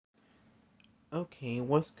Okay,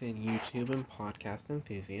 what's good, YouTube and podcast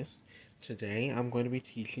enthusiasts? Today I'm going to be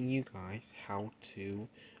teaching you guys how to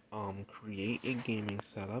create a gaming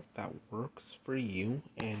setup that works for you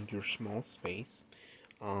and your small space.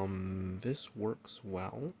 This works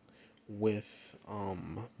well with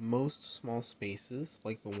most small spaces,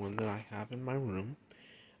 like the one that I have in my room.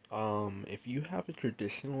 If you have a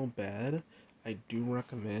traditional bed, I do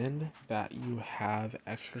recommend that you have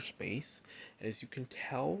extra space. As you can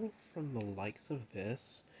tell from the likes of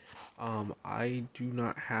this, I do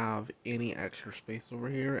not have any extra space over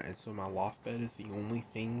here, and so my loft bed is the only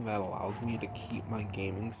thing that allows me to keep my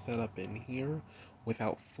gaming setup in here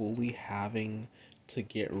without fully having to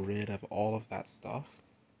get rid of all of that stuff.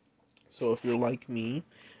 So if you're like me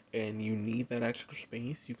and you need that extra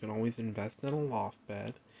space, you can always invest in a loft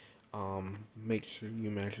bed. Make sure you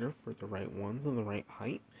measure for the right ones and the right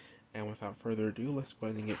height. And without further ado, let's go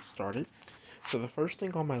ahead and get started. So the first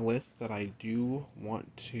thing on my list that I do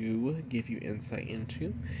want to give you insight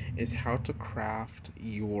into is how to craft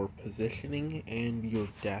your positioning and your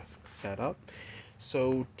desk setup.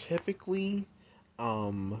 So typically,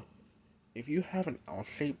 um, if you have an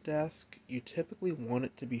L-shaped desk, you typically want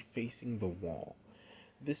it to be facing the wall.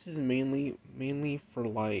 This is mainly for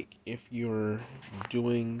like if you're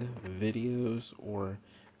doing videos or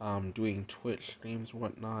doing Twitch streams or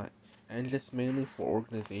whatnot, and just mainly for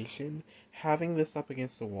organization. Having this up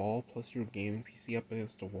against the wall plus your gaming PC up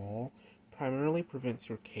against the wall primarily prevents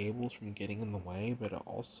your cables from getting in the way, but it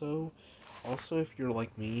also if you're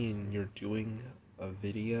like me and you're doing a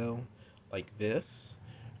video like this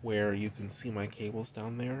where you can see my cables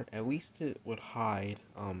down there, at least it would hide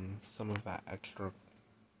some of that extra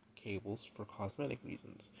cables for cosmetic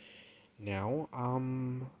reasons. Now,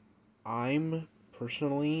 I'm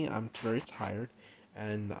very tired,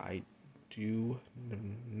 and I do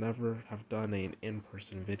never have done an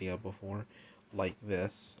in-person video before like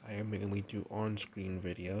this. I mainly do on-screen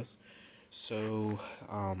videos, so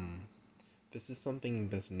this is something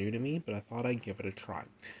that's new to me, but I thought I'd give it a try.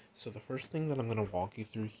 So the first thing that I'm going to walk you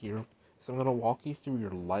through here is I'm going to walk you through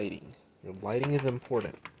your lighting. Your lighting is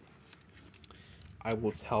important. I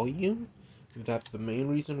will tell you that the main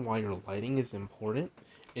reason why your lighting is important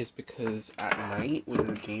is because at night when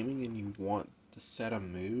you're gaming and you want to set a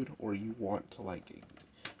mood, or you want to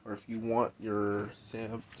or if you want your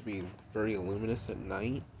setup to be very luminous at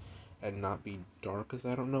night and not be dark as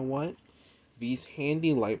I don't know what, these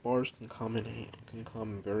handy light bars can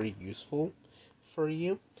come very useful for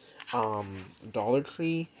you. Dollar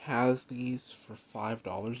Tree has these for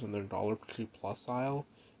 $5 in their Dollar Tree Plus aisle.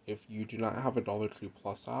 If you do not have a Dollar Tree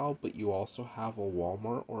Plus aisle, but you also have a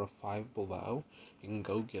Walmart or a Five Below, you can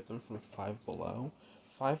go get them from Five Below.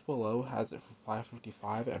 Five Below has it for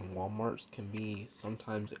 $5.55, and Walmart's can be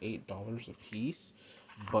sometimes $8 a piece.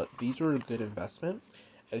 But these are a good investment.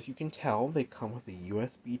 As you can tell, they come with a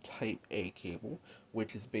USB Type A cable,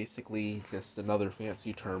 which is basically just another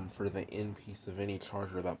fancy term for the end piece of any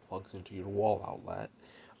charger that plugs into your wall outlet.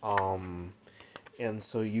 Um, and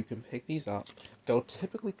so you can pick these up. They'll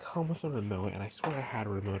typically come with a remote, and I swear I had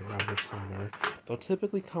a remote around here somewhere. They'll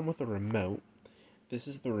typically come with a remote. This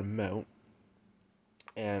is the remote,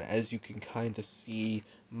 and as you can kind of see,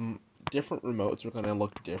 different remotes are going to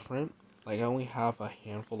look different. Like, I only have a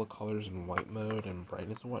handful of colors in white mode and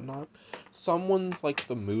brightness and whatnot. Some ones, like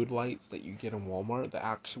the mood lights that you get in Walmart, the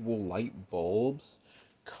actual light bulbs,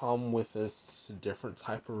 come with this different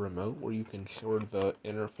type of remote where you can sure the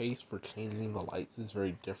interface for changing the lights is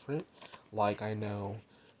very different. Like, I know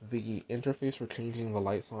the interface for changing the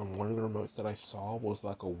lights on one of the remotes that I saw was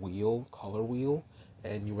like a wheel, color wheel,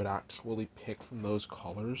 and you would actually pick from those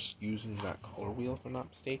colors using that color wheel, if I'm not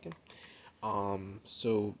mistaken.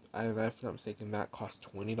 So if I'm not mistaken, that costs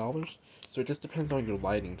 $20. So it just depends on your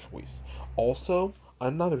lighting choice. Also,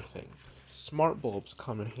 another thing, smart bulbs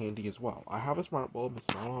come in handy as well. I have a smart bulb,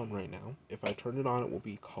 it's not on right now. If I turn it on, it will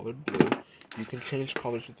be colored blue. You can change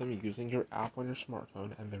colors with them using your app on your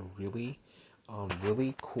smartphone, and they're really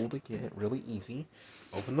cool to get, really easy.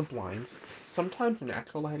 Open the blinds. Sometimes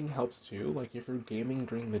natural lighting helps too, like if you're gaming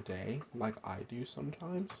during the day, like I do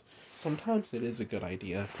sometimes it is a good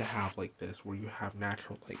idea to have like this, where you have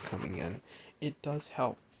natural light coming in. It does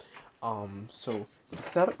help. So to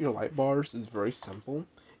set up your light bars is very simple.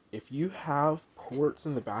 If you have ports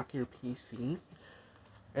in the back of your PC,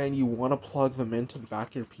 and you want to plug them into the back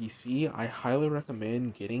of your PC, I highly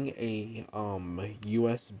recommend getting a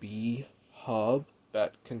USB hub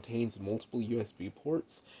that contains multiple USB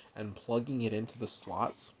ports and plugging it into the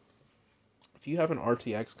slots. If you have an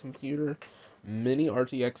RTX computer, many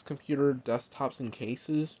RTX computer desktops and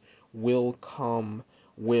cases will come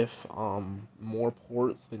with more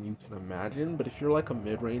ports than you can imagine. But if you're like a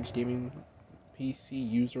mid-range gaming PC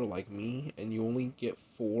user like me and you only get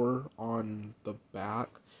 4 on the back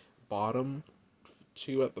bottom,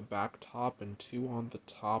 2 at the back top, and 2 on the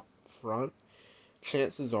top front,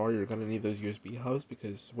 chances are you're going to need those USB hubs,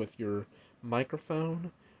 because with your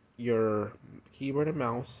microphone, your keyboard and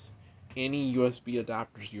mouse, any USB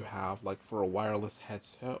adapters you have, like for a wireless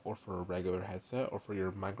headset or for a regular headset or for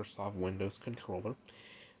your Microsoft Windows controller,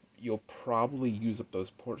 you'll probably use up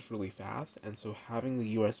those ports really fast. And so having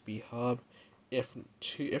the USB hub, if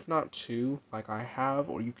not two like I have,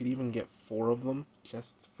 or you could even get 4 of them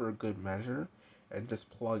just for good measure, and just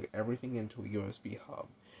plug everything into a USB hub.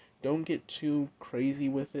 Don't get too crazy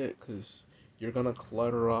with it, because you're gonna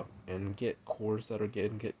clutter up and get cords that are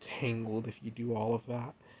get tangled if you do all of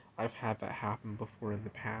that. I've had that happen before in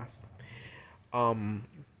the past. Um,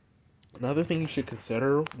 Another thing you should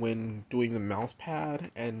consider when doing the mouse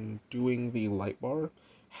pad and doing the light bar,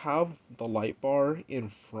 have the light bar in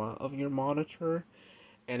front of your monitor.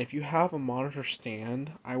 And if you have a monitor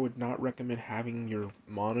stand, I would not recommend having your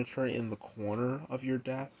monitor in the corner of your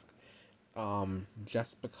desk,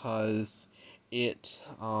 just because it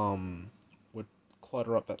would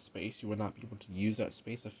clutter up that space. You would not be able to use that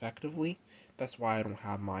space effectively. That's why I don't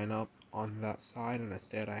have mine up on that side, and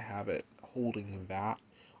instead I have it holding that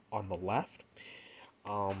on the left.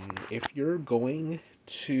 If you're going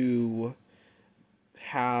to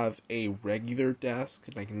have a regular desk,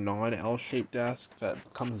 like non-L-shaped desk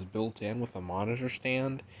that comes built in with a monitor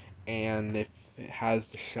stand, and if it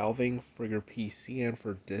has the shelving for your PC and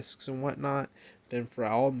for discs and whatnot, then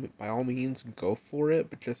by all means go for it.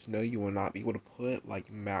 But just know you will not be able to put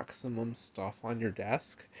like maximum stuff on your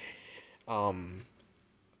desk, um,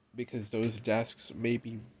 because those desks may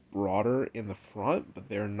be broader in the front, but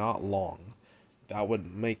they're not long. That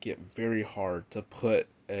would make it very hard to put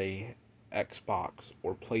a Xbox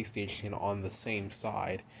or PlayStation on the same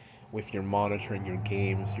side with your monitor and your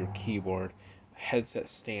games, your keyboard, headset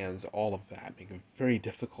stands, all of that. Make it very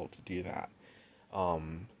difficult to do that.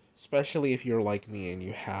 Um, Especially if you're like me and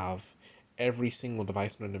you have every single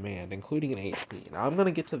device on demand, including an HP. Now I'm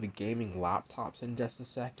gonna get to the gaming laptops in just a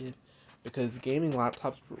second, because gaming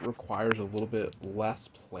laptops requires a little bit less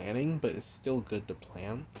planning, but it's still good to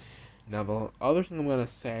plan. Now, the other thing I'm going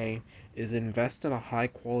to say is invest in a high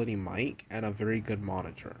quality mic and a very good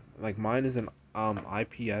monitor. Like mine is an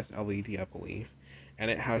IPS LED, I believe,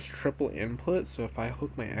 and it has triple input. So if I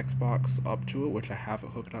hook my Xbox up to it, which I have it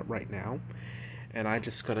hooked up right now, and I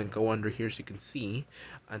just gonna go under here so you can see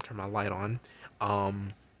and turn my light on.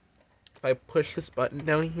 If I push this button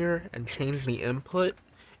down here and change the input,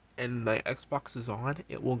 and the Xbox is on,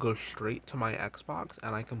 it will go straight to my Xbox,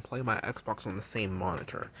 and I can play my Xbox on the same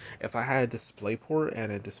monitor. If I had a DisplayPort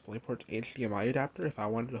and a DisplayPort to HDMI adapter, if I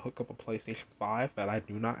wanted to hook up a PlayStation 5 that I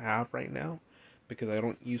do not have right now, because I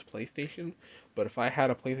don't use PlayStation, but if I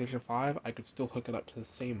had a PlayStation 5, I could still hook it up to the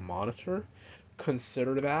same monitor.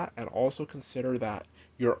 Consider that, and also consider that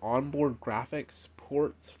your onboard graphics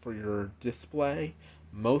ports for your display,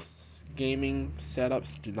 most gaming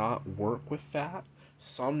setups do not work with that.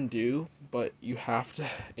 Some do, but you have to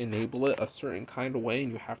enable it a certain kind of way,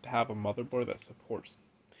 and you have to have a motherboard that supports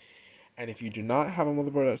it. And if you do not have a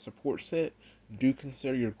motherboard that supports it, do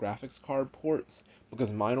consider your graphics card ports,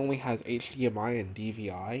 because mine only has HDMI and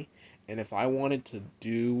DVI, and if I wanted to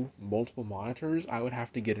do multiple monitors, I would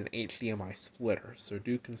have to get an HDMI splitter, so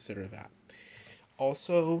do consider that.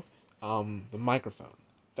 Also, the microphone.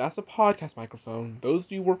 That's a podcast microphone. Those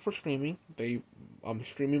do work for streaming.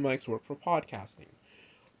 Streaming mics work for podcasting.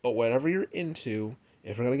 But whatever you're into,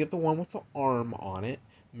 if you're going to get the one with the arm on it,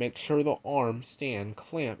 make sure the arm stand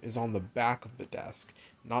clamp is on the back of the desk,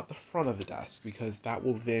 not the front of the desk, because that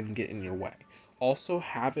will then get in your way. Also,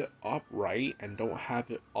 have it upright and don't have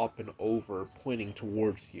it up and over pointing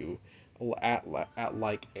towards you at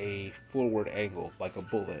like a forward angle, like a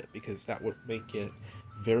bullet, because that would make it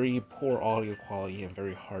very poor audio quality and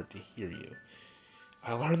very hard to hear you.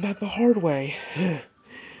 I learned that the hard way.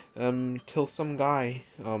 Till some guy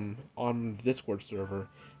on the Discord server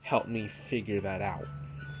helped me figure that out.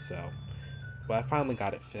 So, but I finally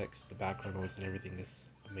got it fixed. The background noise and everything is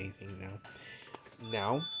amazing now.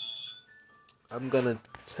 Now, I'm gonna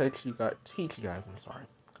teach you guys. I'm sorry,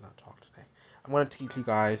 I cannot talk today. I'm gonna teach you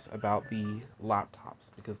guys about the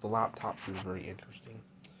laptops, because the laptops is very interesting.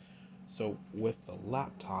 So with the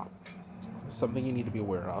laptop, something you need to be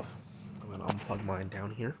aware of. I'm gonna unplug mine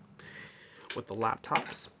down here. With the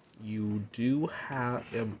laptops, you do have,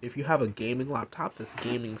 if you have a gaming laptop that's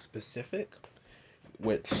gaming specific,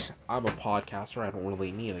 which I'm a podcaster, I don't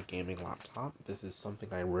really need a gaming laptop. This is something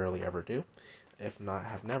I rarely ever do. if not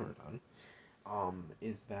have never done,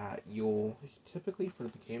 is that you'll typically for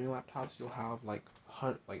the gaming laptops you'll have like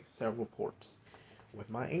several ports. With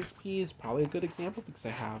my HP is probably a good example because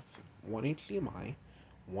I have one HDMI,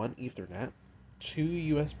 one Ethernet, two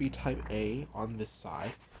USB Type A on this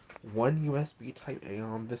side, one USB Type A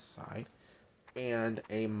on this side, and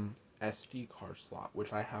a SD card slot,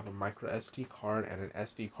 which I have a micro SD card and an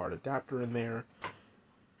SD card adapter in there.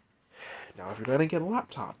 Now, if you're going to get a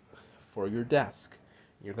laptop for your desk,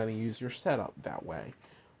 you're going to use your setup that way.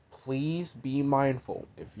 Please be mindful.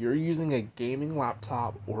 If you're using a gaming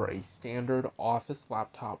laptop or a standard office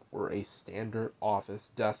laptop or a standard office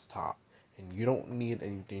desktop, and you don't need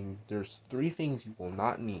anything, there's three things you will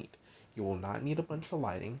not need. You will not need a bunch of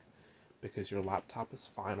lighting because your laptop is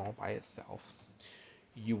fine all by itself.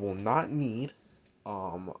 You will not need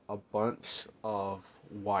a bunch of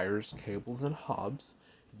wires, cables, and hubs.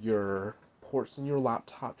 Your ports in your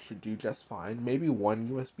laptop should do just fine. Maybe one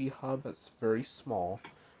USB hub that's very small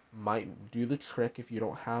might do the trick if you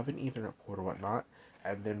don't have an Ethernet port or whatnot.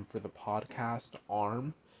 And then for the podcast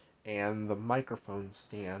arm and the microphone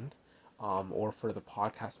stand, or for the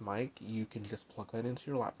podcast mic, you can just plug that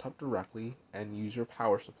into your laptop directly and use your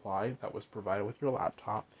power supply that was provided with your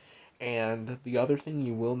laptop. And the other thing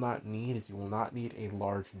you will not need is you will not need a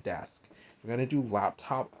large desk. If you're going to do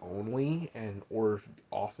laptop only and or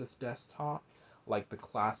office desktop, like the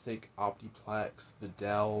classic Optiplex, the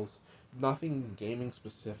Dells, nothing gaming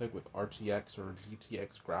specific with RTX or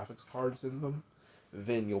GTX graphics cards in them,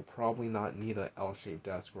 then you'll probably not need an L-shaped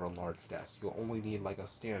desk or a large desk. You'll only need like a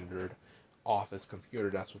standard office computer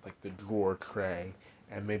desk with like the drawer tray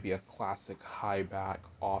and maybe a classic high back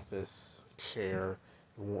office chair.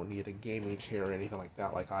 You won't need a gaming chair or anything like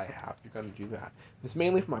that like I have. You're going to do that. This is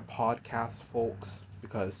mainly for my podcast folks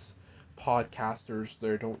because podcasters,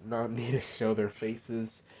 they don't not need to show their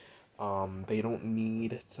faces. They don't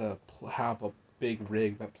need to have a big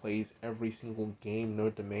rig that plays every single game, no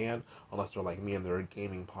demand, unless they're like me and they're a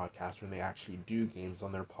gaming podcaster and they actually do games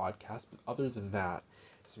on their podcast. But other than that,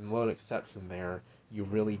 some lone exception there, you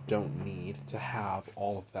really don't need to have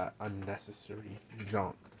all of that unnecessary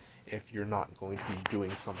junk if you're not going to be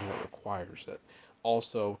doing something that requires it.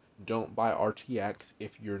 Also, don't buy RTX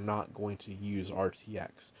if you're not going to use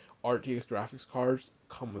RTX. RTX graphics cards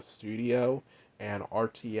come with Studio and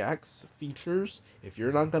RTX features. If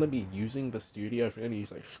you're not going to be using the Studio, if you're going to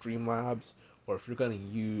use like Streamlabs, or if you're going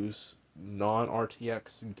to use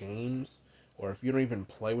non-RTX games, or if you don't even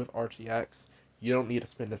play with RTX, you don't need to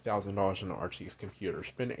spend $1,000 on an RTX computer.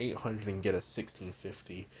 Spend $800 and get a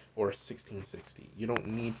 1650 or a 1660. You don't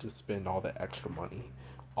need to spend all that extra money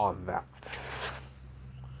on that.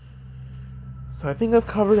 So I think I've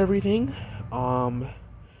covered everything.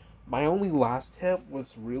 My only last tip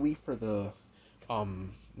was really for the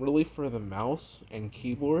mouse and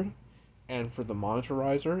keyboard and for the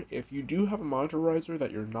monitorizer. If you do have a monitorizer that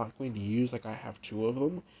you're not going to use, like I have two of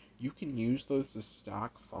them, you can use those to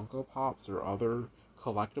stack Funko Pops or other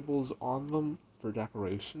collectibles on them for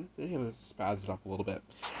decoration. You're gonna spaz it up a little bit.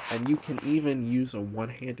 And you can even use a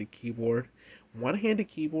one-handed keyboard. One-handed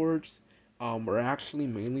keyboards are actually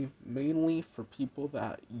mainly for people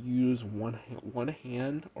that use one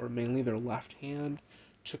hand or mainly their left hand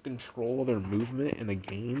to control their movement in a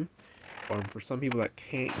game. For some people that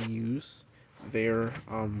can't use their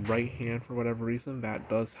right hand for whatever reason, that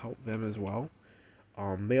does help them as well.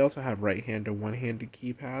 They also have right-handed and one-handed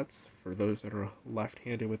keypads for those that are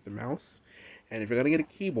left-handed with the mouse. And if you're going to get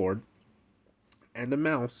a keyboard and a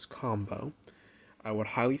mouse combo, I would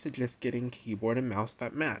highly suggest getting keyboard and mouse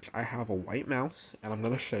that match. I have a white mouse, and I'm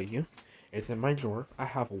going to show you. It's in my drawer. I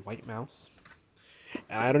have a white mouse.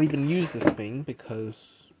 And I don't even use this thing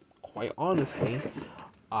because, quite honestly,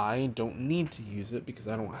 I don't need to use it because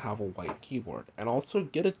I don't have a white keyboard. And also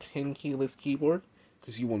get a 10 keyless keyboard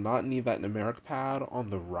because you will not need that numeric pad on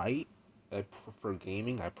the right for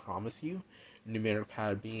gaming, I promise you. Numeric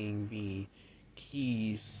pad being the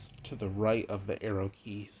keys to the right of the arrow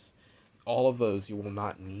keys. All of those you will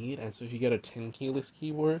not need, and so if you get a 10 keyless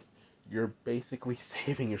keyboard, you're basically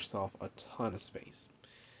saving yourself a ton of space.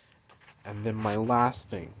 And then my last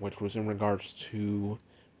thing, which was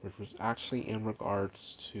actually in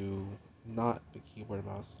regards to not the keyboard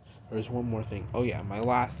mouse. There's one more thing. Oh yeah, my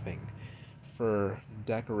last thing for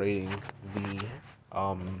decorating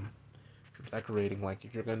like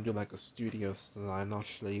if you're gonna do like a studio design, I'll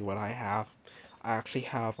show you what I have. I actually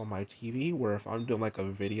have on my TV where if I'm doing like a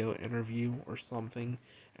video interview or something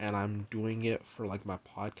and I'm doing it for like my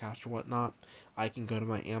podcast or whatnot, I can go to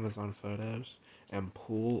my Amazon photos and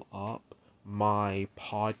pull up my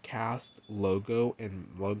podcast logo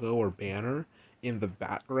or banner in the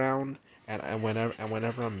background and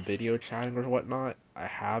whenever I'm video chatting or whatnot, I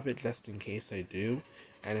have it just in case I do.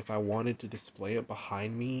 And if I wanted to display it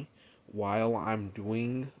behind me while I'm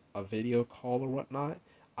doing a video call or whatnot,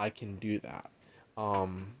 I can do that.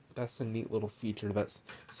 That's a neat little feature.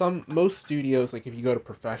 Most studios, like if you go to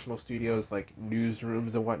professional studios like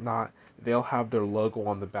newsrooms and whatnot, they'll have their logo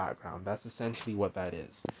on the background. That's essentially what that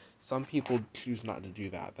is. Some people choose not to do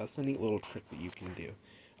that. That's a neat little trick that you can do.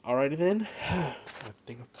 Alrighty then, I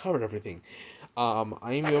think I've covered everything. I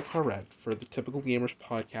am Yo Correct for the Typical Gamers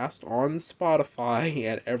podcast on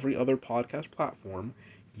Spotify and every other podcast platform.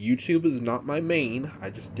 YouTube is not my main. I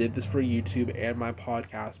just did this for YouTube and my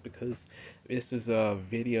podcast because this is a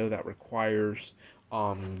video that requires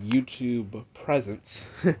YouTube presence.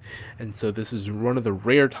 And so this is one of the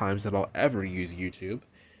rare times that I'll ever use YouTube.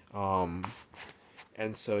 Um,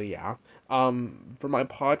 and so, yeah. For my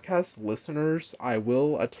podcast listeners, I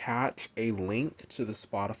will attach a link to the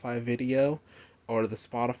Spotify video or the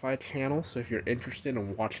Spotify channel. So if you're interested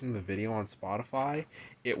in watching the video on Spotify,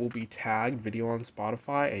 it will be tagged video on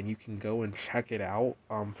Spotify, and you can go and check it out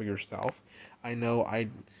for yourself. I know I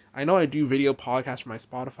do video podcasts for my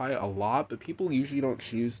Spotify a lot, but people usually don't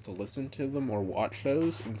choose to listen to them or watch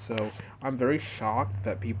those, and so I'm very shocked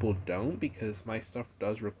that people don't, because my stuff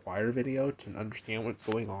does require video to understand what's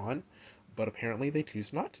going on, but apparently they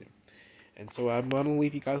choose not to. And so I'm going to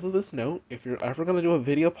leave you guys with this note. If you're ever going to do a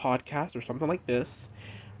video podcast or something like this,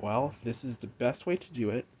 well, this is the best way to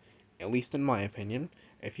do it, at least in my opinion.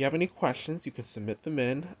 If you have any questions, you can submit them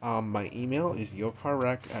in. My email is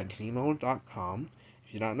yocorrect@gmail.com.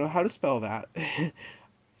 If you don't know how to spell that,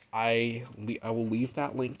 I will leave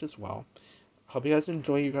that linked as well. Hope you guys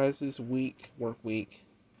enjoy you guys' work week.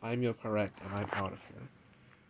 I'm Yo Correct, and I'm out of here.